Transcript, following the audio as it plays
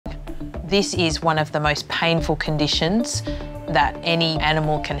This is one of the most painful conditions that any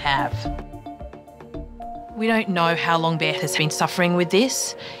animal can have. We don't know how long Bear has been suffering with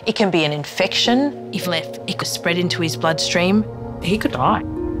this. It can be an infection. If left, it could spread into his bloodstream. He could die.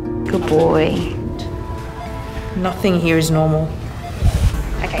 Good boy. Nothing here is normal.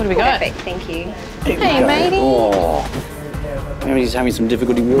 Okay, what do we got? Perfect, thank you. Hey, matey. Oh. Maybe he's having some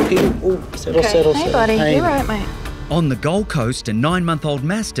difficulty walking. Oh, settle. Hey, buddy, you're right, mate. On the Gold Coast, a 9-month-old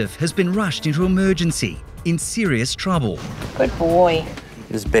Mastiff has been rushed into emergency in serious trouble. Good boy.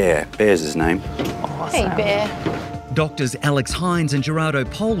 This is Bear. Bear's his name. Awesome. Hey, Bear. Doctors Alex Hynes and Gerardo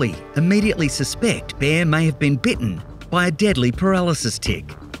Poli immediately suspect Bear may have been bitten by a deadly paralysis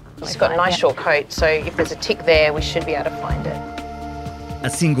tick. He's got a nice short coat, so if there's a tick there, we should be able to find it. A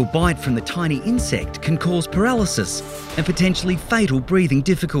single bite from the tiny insect can cause paralysis and potentially fatal breathing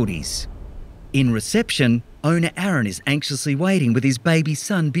difficulties. In reception, owner Aaron is anxiously waiting with his baby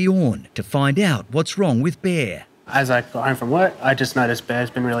son Bjorn to find out what's wrong with Bear. As I got home from work, I just noticed Bear's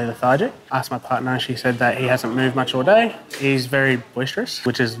been really lethargic. Asked my partner, she said that he hasn't moved much all day. He's very boisterous,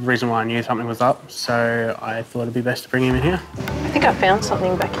 which is the reason why I knew something was up, so I thought it'd be best to bring him in here. I think I found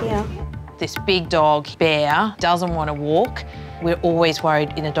something back here. This big dog, Bear, doesn't want to walk. We're always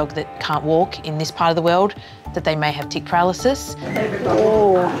worried in a dog that can't walk in this part of the world that they may have tick paralysis.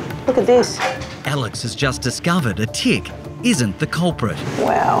 Oh, look at this. Alex has just discovered a tick isn't the culprit.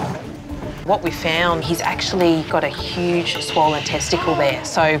 Wow. What we found, he's actually got a huge swollen testicle there,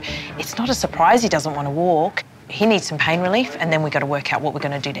 so it's not a surprise he doesn't want to walk. He needs some pain relief, and then we've got to work out what we're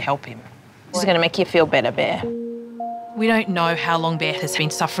going to do to help him. This is going to make you feel better, Bear. We don't know how long Bear has been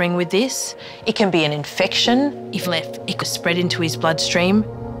suffering with this. It can be an infection. If left, it could spread into his bloodstream.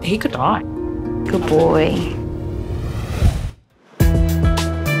 He could die. Good boy.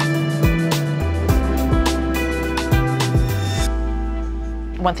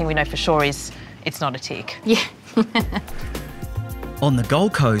 One thing we know for sure is it's not a tick. Yeah. On the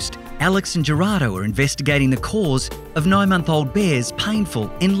Gold Coast, Alex and Gerardo are investigating the cause of 9-month-old Bear's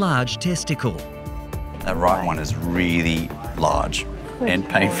painful enlarged testicle. That right one is really large and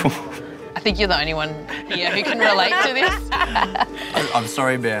painful. I think you're the only one here who can relate to this. I'm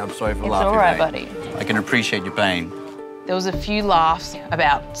sorry, Bear. I'm sorry for laughing. It's all right, mate. buddy. I can appreciate your pain. There was a few laughs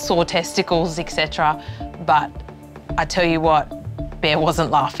about sore testicles, etc. But I tell you what, Bear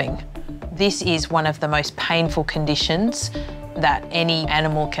wasn't laughing. This is one of the most painful conditions that any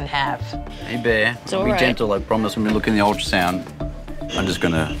animal can have. Hey, Bear. all Be right. gentle, I promise, when we look in the ultrasound. I'm just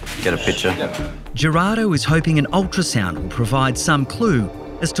going to get a picture. Gerardo is hoping an ultrasound will provide some clue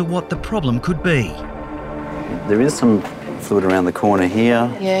as to what the problem could be. There is some fluid around the corner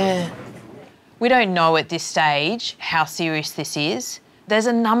here. Yeah. We don't know at this stage how serious this is. There's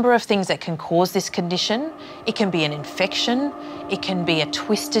a number of things that can cause this condition. It can be an infection. It can be a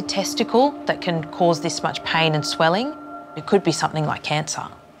twisted testicle that can cause this much pain and swelling. It could be something like cancer.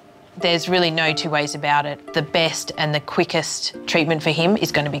 There's really no two ways about it. The best and the quickest treatment for him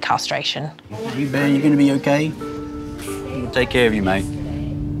is going to be castration. Hey, Bear, you going to be okay? We'll take care of you, mate.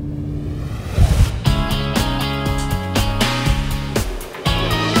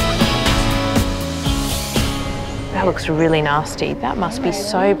 That looks really nasty. That must be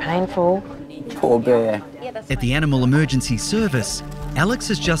so painful. Poor Bear. At the Animal Emergency Service, Alex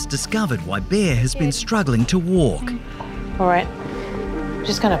has just discovered why Bear has been struggling to walk. All right.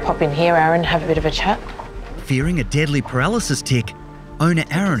 Just going to pop in here, Aaron, have a bit of a chat. Fearing a deadly paralysis tick, owner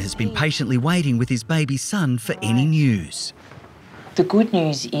Aaron has been patiently waiting with his baby son for any news. The good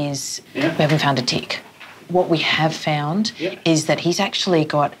news is we haven't found a tick. What we have found is that he's actually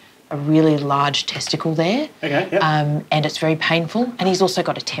got a really large testicle there, and it's very painful, and he's also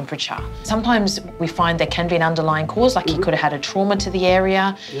got a temperature. Sometimes we find there can be an underlying cause, like he could have had a trauma to the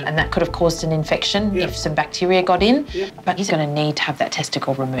area, and that could have caused an infection if some bacteria got in, but he's going to need to have that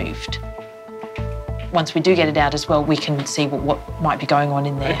testicle removed. Once we do get it out as well, we can see what might be going on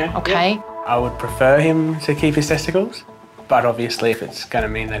in there, okay? I would prefer him to keep his testicles, but obviously if it's going to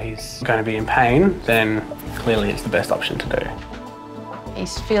mean that he's going to be in pain, then clearly it's the best option to do.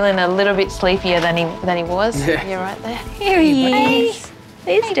 He's feeling a little bit sleepier than he was. Yeah. You're right there. Here he is.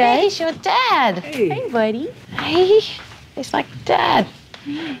 There's Dad. Dad, he's your dad. Hey, buddy. Hey, he's like Dad.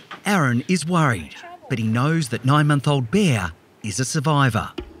 Aaron is worried, but he knows that 9-month-old Bear is a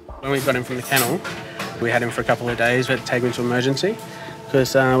survivor. When we got him from the kennel, we had him for a couple of days. We had to take him to emergency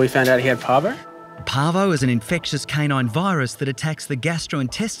because we found out he had parvo. Parvo is an infectious canine virus that attacks the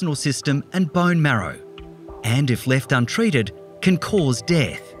gastrointestinal system and bone marrow, and if left untreated, can cause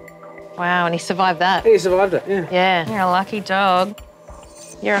death. Wow, and he survived that. He survived it, yeah. Yeah. You're a lucky dog.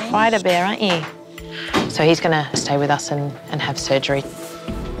 You're a fighter, Bear, aren't you? So he's going to stay with us and have surgery.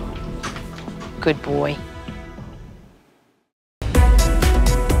 Good boy.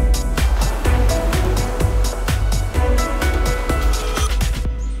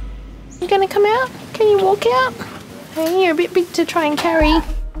 You gonna come out? Can you walk out? Hey, you're a bit big to try and carry.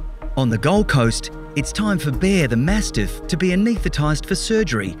 On the Gold Coast, it's time for Bear the Mastiff to be anaesthetised for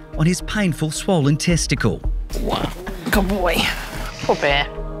surgery on his painful swollen testicle. Wow. Good boy. Poor Bear.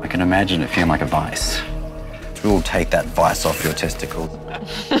 I can imagine it feeling like a vice. We'll take that vice off your testicle.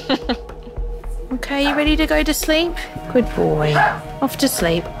 Okay, you ready to go to sleep? Good boy. Off to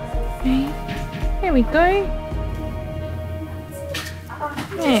sleep. Okay. There we go.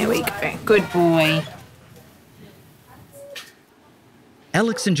 There we go. Good boy.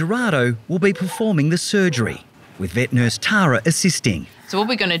 Alex and Gerardo will be performing the surgery, with vet nurse Tara assisting. So what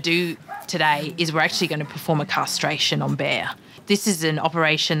we're going to do today is we're actually going to perform a castration on Bear. This is an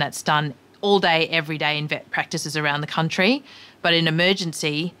operation that's done all day, every day in vet practices around the country. But in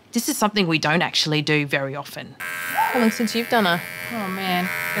emergency, this is something we don't actually do very often. How long since you've done a... Oh man,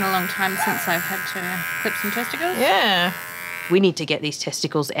 it's been a long time since I've had to clip some testicles. Yeah. We need to get these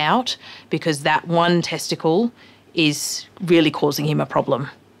testicles out because that one testicle is really causing him a problem.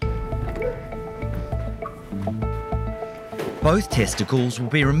 Both testicles will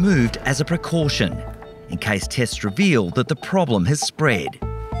be removed as a precaution, in case tests reveal that the problem has spread.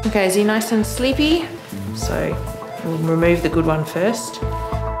 Okay, is he nice and sleepy? So we'll remove the good one first.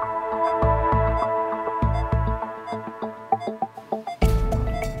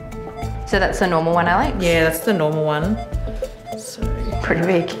 So that's the normal one, Alex? Yeah, that's the normal one. So Pretty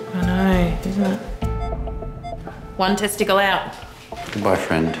big. I know, isn't it? One testicle out. Goodbye,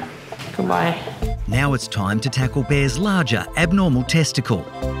 friend. Goodbye. Now it's time to tackle Bear's larger abnormal testicle.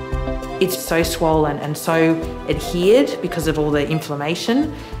 It's so swollen and so adhered because of all the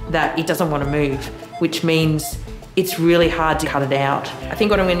inflammation that it doesn't want to move, which means it's really hard to cut it out. I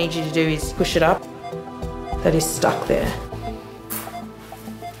think what I'm going to need you to do is push it up. That is stuck there.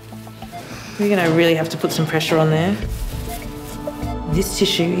 We're going to really have to put some pressure on there. This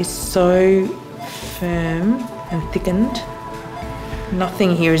tissue is so firm and thickened.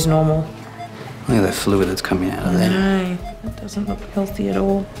 Nothing here is normal. Look at that fluid that's coming out of there. No, that doesn't look healthy at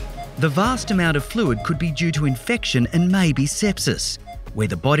all. The vast amount of fluid could be due to infection and maybe sepsis, where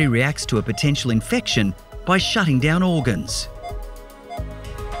the body reacts to a potential infection by shutting down organs.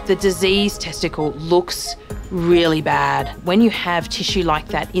 The diseased testicle looks really bad. When you have tissue like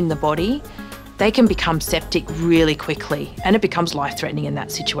that in the body, they can become septic really quickly and it becomes life-threatening in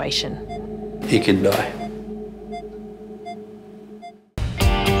that situation. He could die.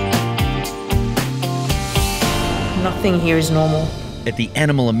 Nothing here is normal. At the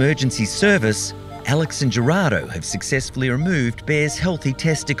Animal Emergency Service, Alex and Gerardo have successfully removed Bear's healthy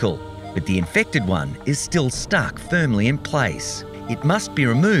testicle, but the infected one is still stuck firmly in place. It must be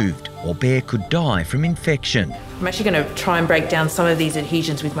removed or Bear could die from infection. I'm actually going to try and break down some of these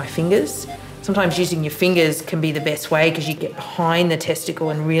adhesions with my fingers. Sometimes using your fingers can be the best way because you get behind the testicle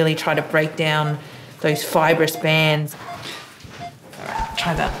and really try to break down those fibrous bands. All right,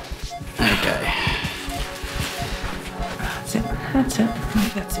 try that. Okay. That's it. That's it.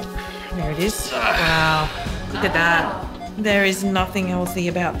 That's it. There it is. Wow. Look at that. There is nothing healthy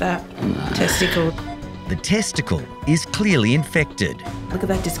about that testicle. The testicle is clearly infected. Look at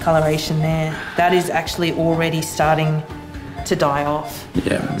that discoloration there. That is actually already starting to die off.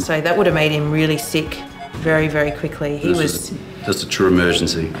 Yeah. So that would have made him really sick very, very quickly. He was just a true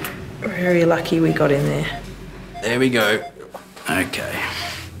emergency. very lucky we got in there. There we go. Okay.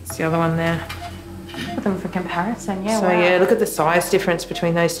 It's the other one there. Put them for comparison, yeah. So wow. yeah, look at the size difference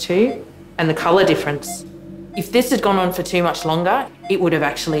between those two and the colour difference. If this had gone on for too much longer, it would have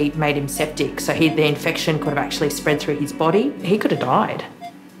actually made him septic. So the infection could have actually spread through his body. He could have died.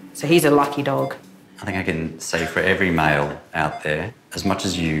 So he's a lucky dog. I think I can say for every male out there, as much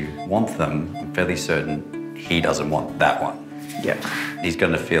as you want them, I'm fairly certain he doesn't want that one. Yeah. He's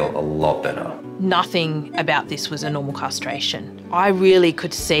going to feel a lot better. Nothing about this was a normal castration. I really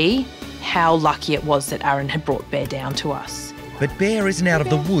could see how lucky it was that Aaron had brought Bear down to us. But Bear isn't out of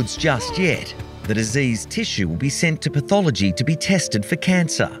the woods just yet. The diseased tissue will be sent to pathology to be tested for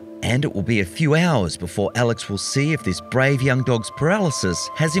cancer. And it will be a few hours before Alex will see if this brave young dog's paralysis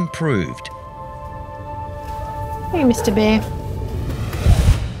has improved. Hey, Mr. Bear.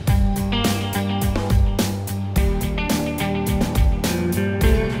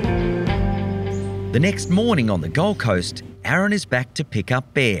 The next morning on the Gold Coast, Aaron is back to pick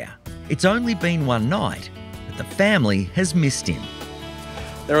up Bear. It's only been one night, but the family has missed him.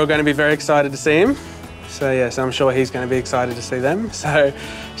 They're all going to be very excited to see him. So yeah, so I'm sure he's going to be excited to see them. So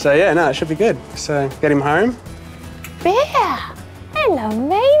yeah, no, it should be good. So get him home. Bear! Hello,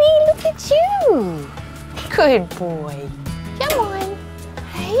 baby. Look at you. Good boy. Come on.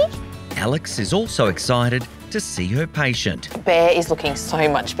 Hey. Alex is also excited to see her patient. Bear is looking so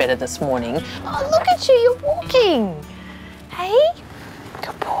much better this morning. Oh, look at you, you're walking. Hey?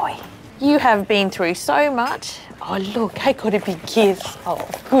 Good boy. You have been through so much. Oh, look, I got a big kiss. Oh,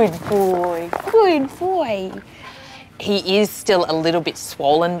 good boy, good boy. He is still a little bit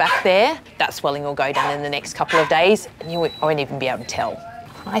swollen back there. That swelling will go down in the next couple of days and you won't even be able to tell.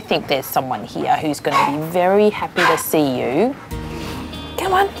 I think there's someone here who's going to be very happy to see you.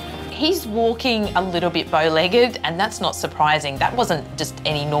 Come on. He's walking a little bit bow-legged and that's not surprising. That wasn't just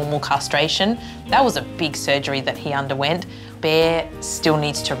any normal castration. That was a big surgery that he underwent. Bear still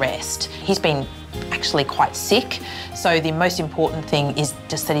needs to rest. He's been actually quite sick, so the most important thing is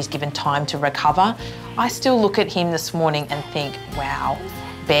just that he's given time to recover. I still look at him this morning and think, wow,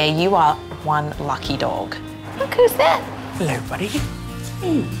 Bear, you are one lucky dog. Look who's that. Hello, buddy.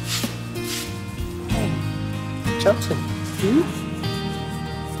 Hey. Hey. Chelsea.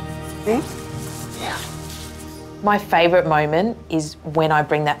 Yeah. My favourite moment is when I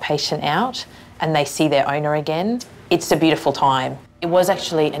bring that patient out and they see their owner again. It's a beautiful time. It was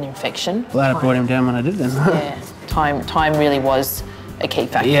actually an infection. Glad I brought him down when I did then. Yeah, time really was a key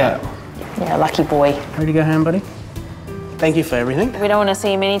factor. Yeah. Yeah, lucky boy. Ready to go home, buddy? Thank you for everything. We don't want to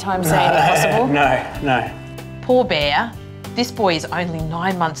see him anytime soon if possible. No. Poor Bear. This boy is only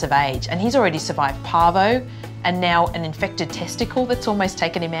 9 months of age and he's already survived parvo and now an infected testicle that's almost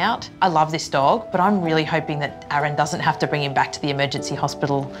taken him out. I love this dog, but I'm really hoping that Aaron doesn't have to bring him back to the emergency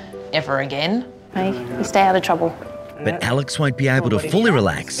hospital ever again. Hey, you stay out of trouble. But Alex won't be able to fully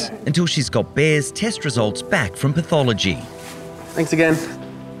relax until she's got Bear's test results back from pathology. Thanks again.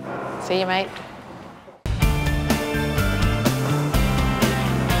 See you, mate.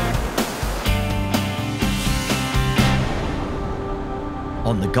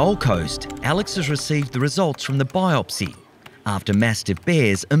 On the Gold Coast, Alex has received the results from the biopsy after Mastiff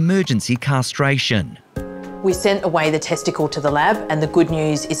Bear's emergency castration. We sent away the testicle to the lab and the good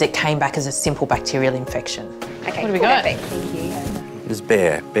news is it came back as a simple bacterial infection. Okay, what do we got? Perfect, thank you. It's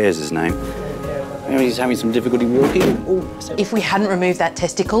Bear. Bear's his name. He's having some difficulty walking. If we hadn't removed that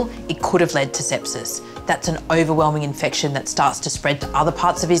testicle, it could have led to sepsis. That's an overwhelming infection that starts to spread to other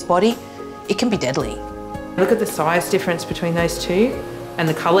parts of his body. It can be deadly. Look at the size difference between those two and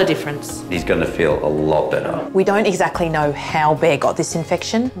the colour difference. He's going to feel a lot better. We don't exactly know how Bear got this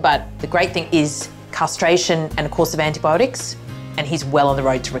infection, but the great thing is castration and a course of antibiotics, and he's well on the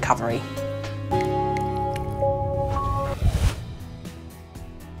road to recovery.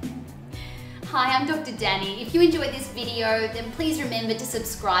 Hi, I'm Dr. Danny. If you enjoyed this video, then please remember to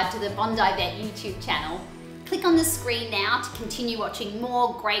subscribe to the Bondi Vet YouTube channel. Click on the screen now to continue watching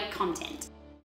more great content.